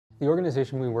The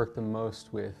organization we worked the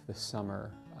most with this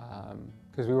summer,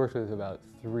 because we worked with about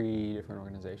 3 different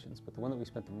organizations, but the one that we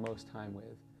spent the most time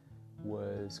with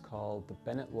was called the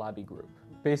Bennett Lobby Group.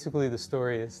 Basically the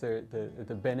story is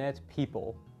the Bennett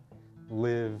people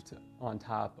lived on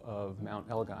top of Mount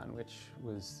Elgon, which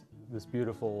was this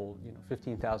beautiful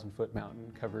 15,000-foot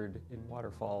mountain covered in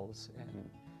waterfalls and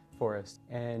forest.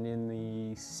 And in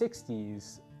the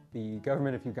 60s, the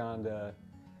government of Uganda,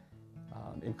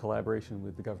 in collaboration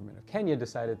with the government of Kenya,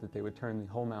 decided that they would turn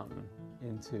the whole mountain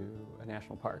into a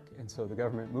national park. And so the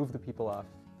government moved the people off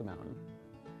the mountain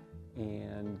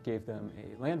and gave them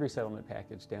a land resettlement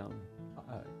package down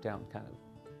kind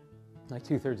of like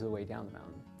 2/3 of the way down the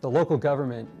mountain. The local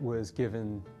government was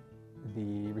given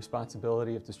the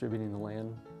responsibility of distributing the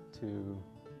land to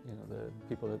the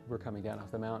people that were coming down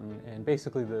off the mountain, and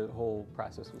basically the whole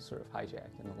process was sort of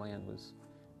hijacked and the land was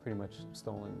pretty much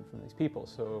stolen from these people.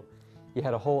 So you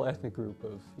had a whole ethnic group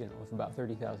of of about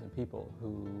 30,000 people who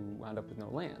wound up with no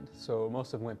land. So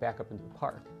most of them went back up into the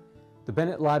park. The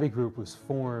Bennett Lobby Group was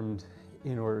formed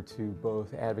in order to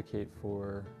both advocate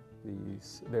for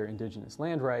their indigenous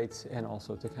land rights and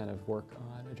also to kind of work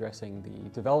on addressing the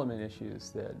development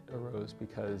issues that arose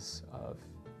because of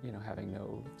having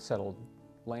no settled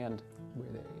land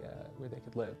where they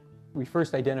could live. We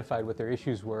first identified what their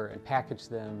issues were and packaged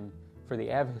them for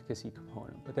the advocacy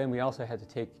component, but then we also had to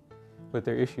take what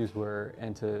their issues were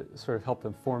and to sort of help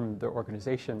them form their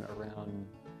organization around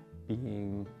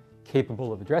being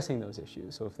capable of addressing those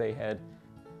issues. So if they had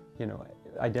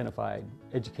identified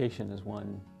education as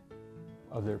one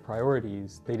of their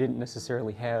priorities, they didn't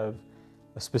necessarily have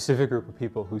a specific group of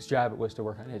people whose job it was to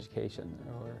work on education,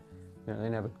 or they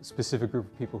didn't have a specific group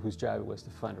of people whose job it was to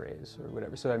fundraise or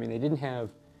whatever. So I mean, they didn't have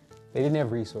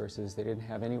resources, they didn't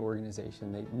have any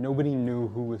organization, nobody knew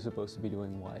who was supposed to be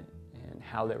doing what and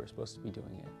how they were supposed to be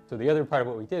doing it. So the other part of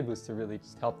what we did was to really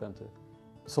just help them to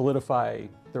solidify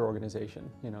their organization,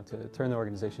 to turn the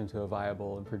organization into a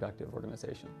viable and productive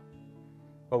organization.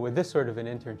 But with this sort of an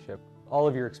internship, all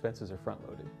of your expenses are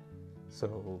front-loaded.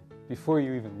 So before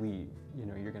you even leave,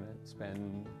 you're going to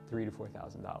spend $3,000 to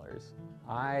 $4,000.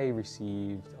 I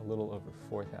received a little over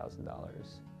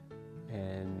 $4,000,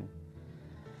 and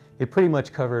it pretty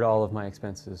much covered all of my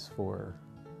expenses for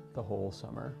the whole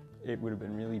summer. It would have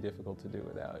been really difficult to do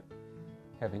without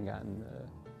having gotten the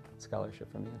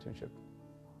scholarship from the Internship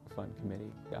Fund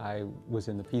Committee. I was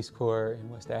in the Peace Corps in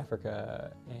West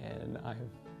Africa, and I've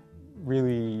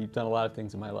really done a lot of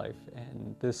things in my life,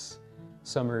 and this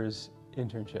summer's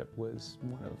internship was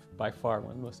by far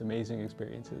one of the most amazing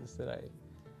experiences that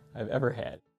I've ever had.